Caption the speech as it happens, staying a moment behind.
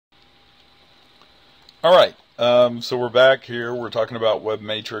All right, so we're back here. We're talking about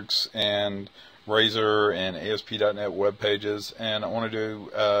WebMatrix and Razor and ASP.NET web pages, and I want to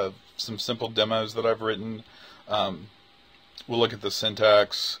do some simple demos that I've written. We'll look at the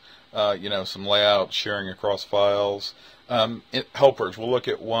syntax, some layout, sharing across files, helpers. We'll look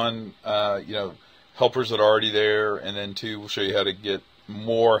at one, helpers that are already there, and then two, we'll show you how to get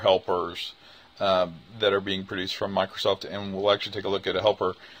more helpers that are being produced from Microsoft, and we'll actually take a look at a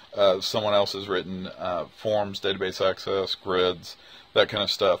helper someone else has written, forms, database access, grids, that kind of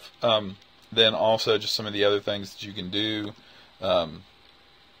stuff. Then also just some of the other things that you can do. Let's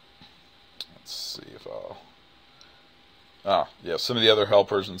see if some of the other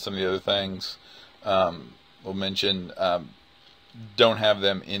helpers and some of the other things we'll mention. Don't have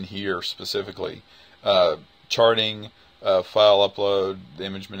them in here specifically. Charting, file upload, the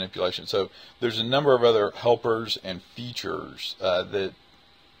image manipulation. So there's a number of other helpers and features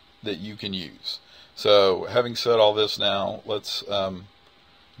that you can use. So having said all this now, let's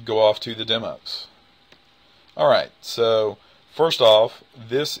go off to the demos. Alright, so first off,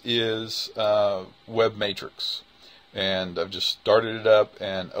 this is WebMatrix, and I've just started it up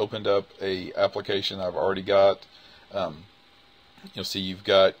and opened up a application I've already got. You'll see you've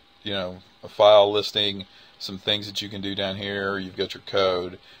got a file listing, some things that you can do down here, you've got your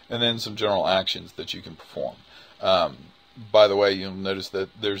code, and then some general actions that you can perform. By the way, you'll notice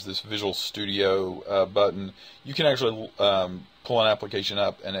that there's this Visual Studio button. You can actually pull an application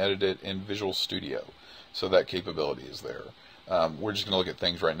up and edit it in Visual Studio, so that capability is there. We're just going to look at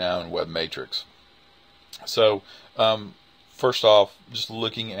things right now in WebMatrix. So first off, just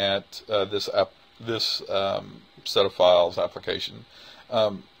looking at this set of files application.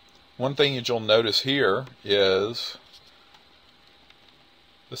 One thing that you'll notice here is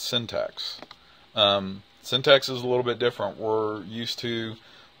the syntax. Syntax is a little bit different. We're used to,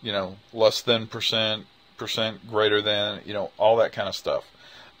 less than percent, greater than, all that kind of stuff.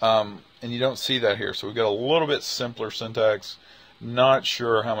 And you don't see that here. So we've got a little bit simpler syntax. Not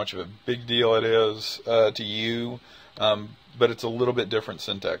sure how much of a big deal it is to you, but it's a little bit different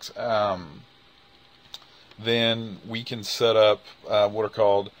syntax. Then we can set up what are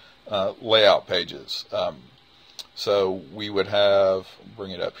called layout pages. So we would have, bring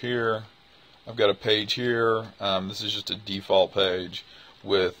it up here. I've got a page here. This is just a default page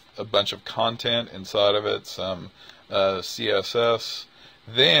with a bunch of content inside of it, some CSS.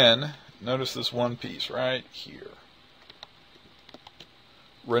 Then notice this one piece right here.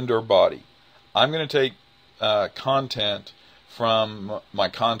 Render body. I'm going to take content from my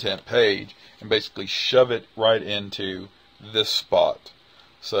content page and basically shove it right into this spot.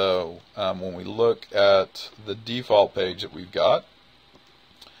 So when we look at the default page that we've got,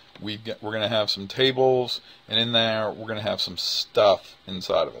 we're going to have some tables, and in there we're going to have some stuff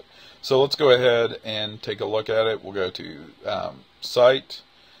inside of it. So let's go ahead and take a look at it. We'll go to Site,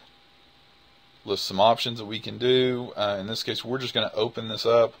 list some options that we can do. In this case, we're just going to open this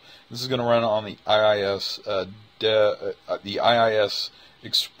up. This is going to run on the IIS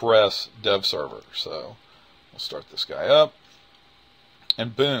Express dev server. So we'll start this guy up,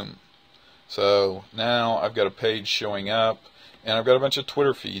 and boom. So now I've got a page showing up, and I've got a bunch of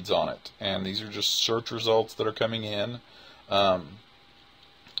Twitter feeds on it, and these are just search results that are coming in.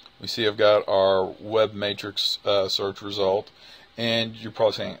 We see I've got our WebMatrix search result, and you're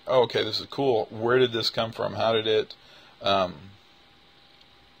probably saying, oh, okay, this is cool. Where did this come from? How did it, how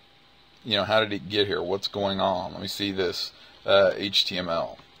did it get here? What's going on? Let me see this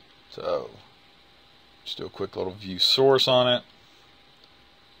HTML. So just do a quick little view source on it,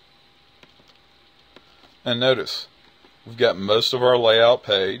 and notice we've got most of our layout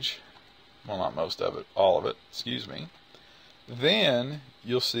page. Well, not most of it, all of it, excuse me. Then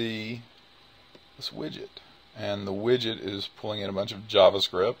you'll see this widget, and the widget is pulling in a bunch of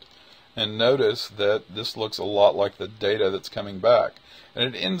JavaScript, and notice that this looks a lot like the data that's coming back, and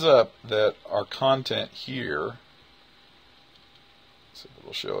it ends up that our content here, let's see if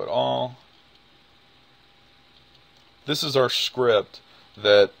it'll show it all. This is our script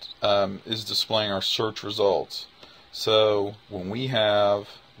that is displaying our search results. So when we have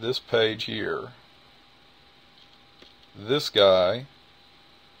this page here, this guy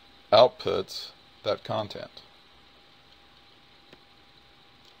outputs that content.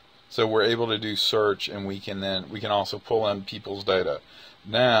 So we're able to do search, and we can also pull in people's data.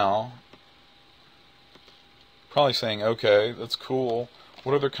 Now, probably saying, okay, that's cool.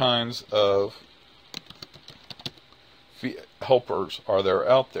 What other kinds of helpers are there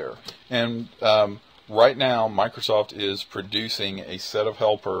out there? And right now, Microsoft is producing a set of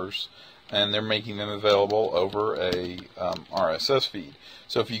helpers and they're making them available over a RSS feed.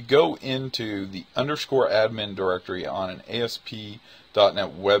 So if you go into the _admin directory on an ASP.NET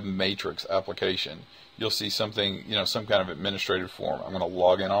WebMatrix application, you'll see something, some kind of administrative form. I'm going to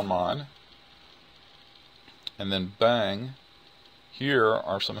log in on mine, and then bang, here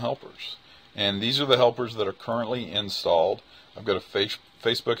are some helpers. And these are the helpers that are currently installed. I've got a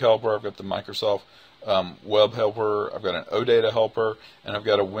Facebook helper, I've got the Microsoft Web helper, I've got an OData helper, and I've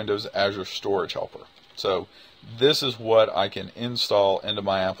got a Windows Azure Storage helper. So this is what I can install into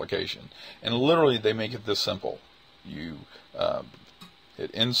my application. And literally they make it this simple. You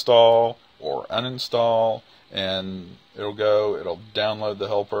hit install or uninstall, and it'll download the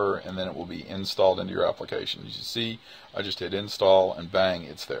helper, and then it will be installed into your application. As you see, I just hit install, and bang,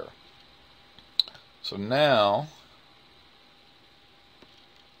 it's there. So now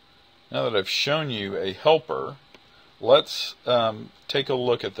that I've shown you a helper, let's take a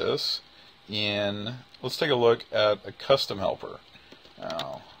look at this. Let's take a look at a custom helper.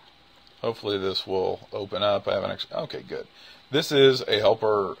 Now, hopefully this will open up. I haven't actually. Okay, good. This is a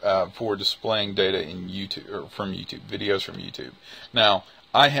helper for displaying data in YouTube, or from YouTube, videos from YouTube. Now,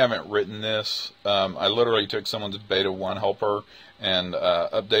 I haven't written this. I literally took someone's beta 1 helper and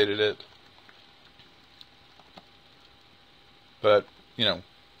updated it. But,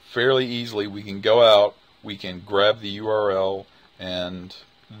 fairly easily we can go out, we can grab the URL, and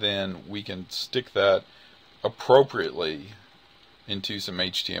then we can stick that appropriately into some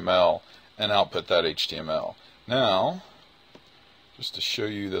HTML and output that HTML. Now, just to show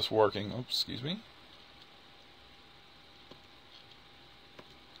you this working, oops, excuse me.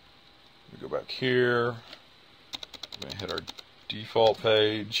 We go back here. We're going to hit our default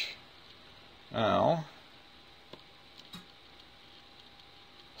page.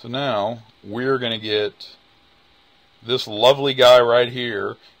 So now we're going to get this lovely guy right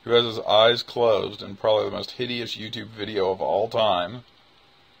here who has his eyes closed and probably the most hideous YouTube video of all time,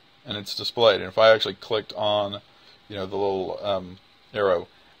 and it's displayed. And if I actually clicked on the little arrow,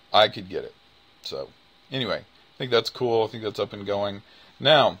 I could get it. So anyway, I think that's cool. I think that's up and going.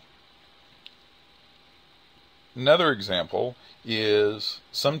 Now, another example is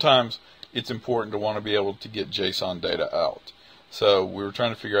sometimes it's important to want to be able to get JSON data out. So we were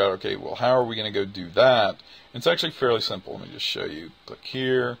trying to figure out, okay, well, how are we going to go do that? It's actually fairly simple. Let me just show you. Click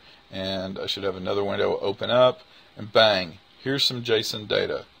here, and I should have another window open up, and bang, here's some JSON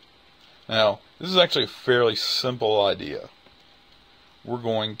data. Now, this is actually a fairly simple idea. We're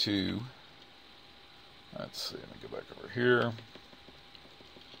going to, let's see, let me go back over here.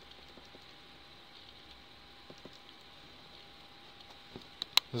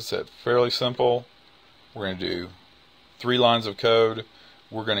 As I said, fairly simple. We're going to do 3 lines of code.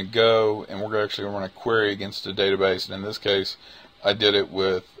 We're going to go and we're actually going to query against a database, and in this case I did it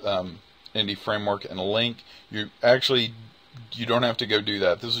with Indie Framework and Link. You don't have to go do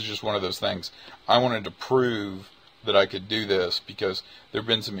that. This is just one of those things. I wanted to prove that I could do this because there have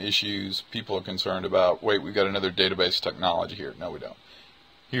been some issues. People are concerned about, wait, we've got another database technology here. No, we don't.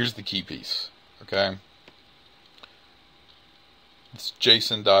 Here's the key piece, okay? It's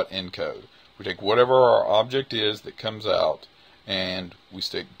JSON.encode. We take whatever our object is that comes out, and we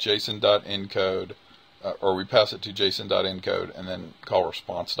stick JSON.encode, or we pass it to JSON.encode, and then call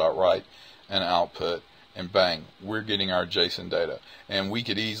response.write and output, and bang, we're getting our JSON data. And we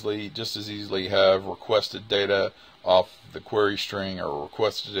could just as easily have requested data off the query string or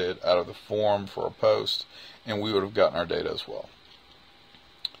requested it out of the form for a post, and we would have gotten our data as well.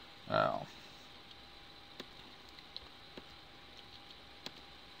 Now,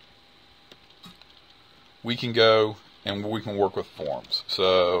 we can go and we can work with forms.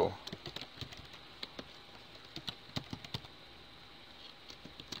 So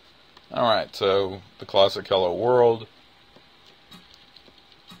alright, so the classic hello world,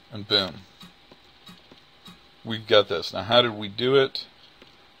 and boom, we've got this. Now, how did we do it?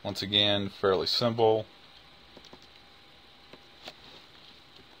 Once again, fairly simple.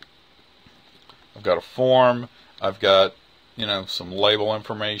 I've got a form, I've got some label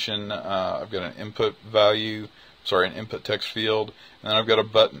information, I've got an input value, an input text field, and then I've got a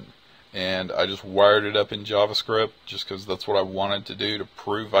button. And I just wired it up in JavaScript just because that's what I wanted to do to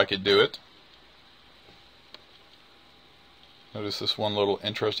prove I could do it. Notice this one little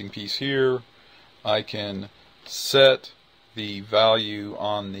interesting piece here. I can set the value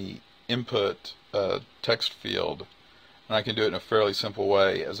on the input text field, and I can do it in a fairly simple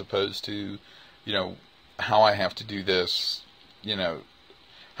way as opposed to how I have to do this,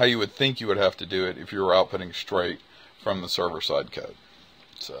 how you would think you would have to do it if you were outputting straight from the server-side code.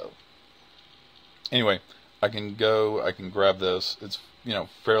 So anyway, I can grab this. It's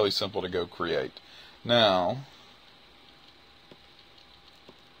fairly simple to go create. Now,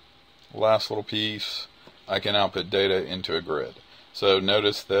 last little piece, I can output data into a grid. So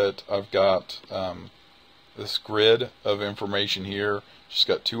notice that I've got this grid of information here. Just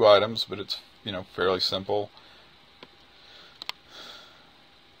got 2 items, but it's fairly simple.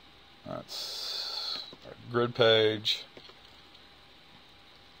 That's our grid page.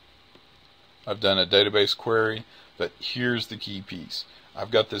 I've done a database query, but here's the key piece.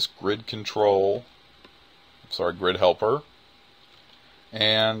 I've got this grid control, grid helper,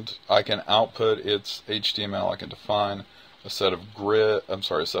 and I can output its HTML. I can define a set of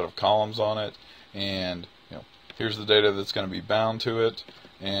a set of columns on it, and here's the data that's going to be bound to it,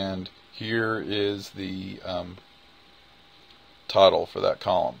 and here is the title for that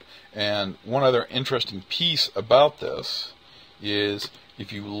column. And one other interesting piece about this is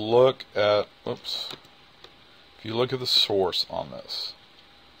if you look at the source on this,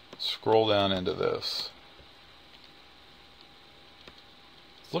 scroll down into this,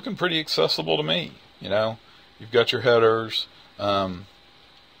 it's looking pretty accessible to me. You've got your headers, and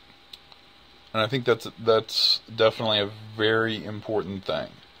I think that's definitely a very important thing.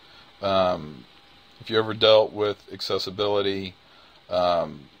 If you ever dealt with accessibility,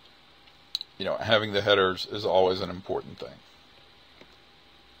 having the headers is always an important thing.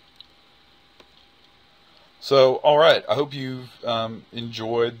 So, all right, I hope you've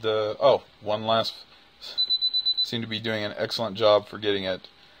enjoyed the. One last. Seem to be doing an excellent job for getting it.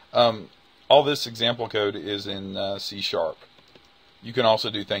 All this example code is in C#. You can also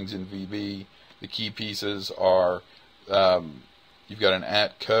do things in VB. The key pieces are you've got an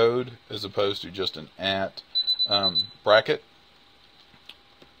 @ code as opposed to just an @ bracket,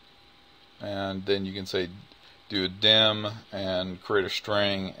 and then you can say do a dim and create a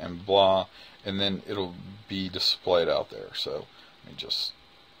string and blah, and then it'll be displayed out there. So let me just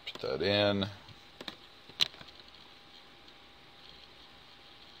put that in.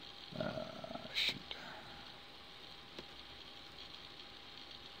 Shoot.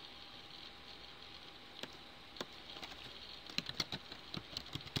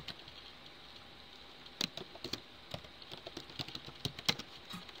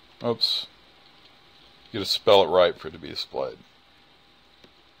 Oops. You got to spell it right for it to be displayed.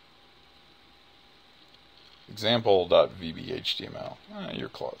 Example.vbhtml. You're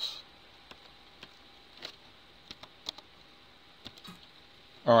close.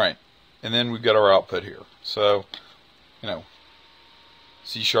 Alright, and then we've got our output here. So,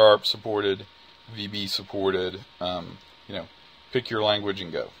 C# supported, VB supported, pick your language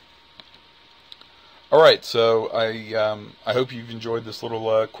and go. Alright, so I hope you've enjoyed this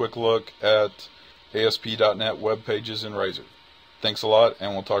little quick look at ASP.NET WebPages and Razor. Thanks a lot,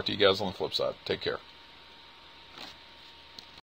 and we'll talk to you guys on the flip side. Take care.